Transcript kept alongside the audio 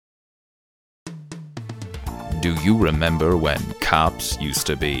Do you remember when cops used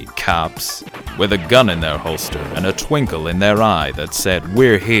to be cops? With a gun in their holster and a twinkle in their eye that said,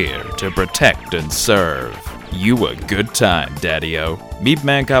 "We're here to protect and serve." You a good time, Daddy-O. Meet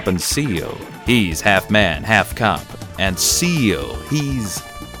Mancop Seal. He's half man, half cop. And Seal, he's...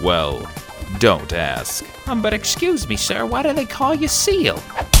 well, don't ask. But excuse me, sir, why do they call you Seal?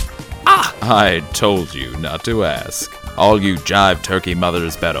 I told you not to ask. All you jive turkey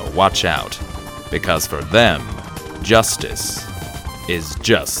mothers better watch out. Because for them, justice is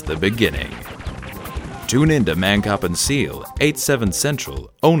just the beginning. Tune in to Mancop Seal, 8/7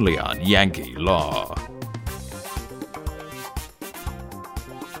 Central, only on Yankee Law.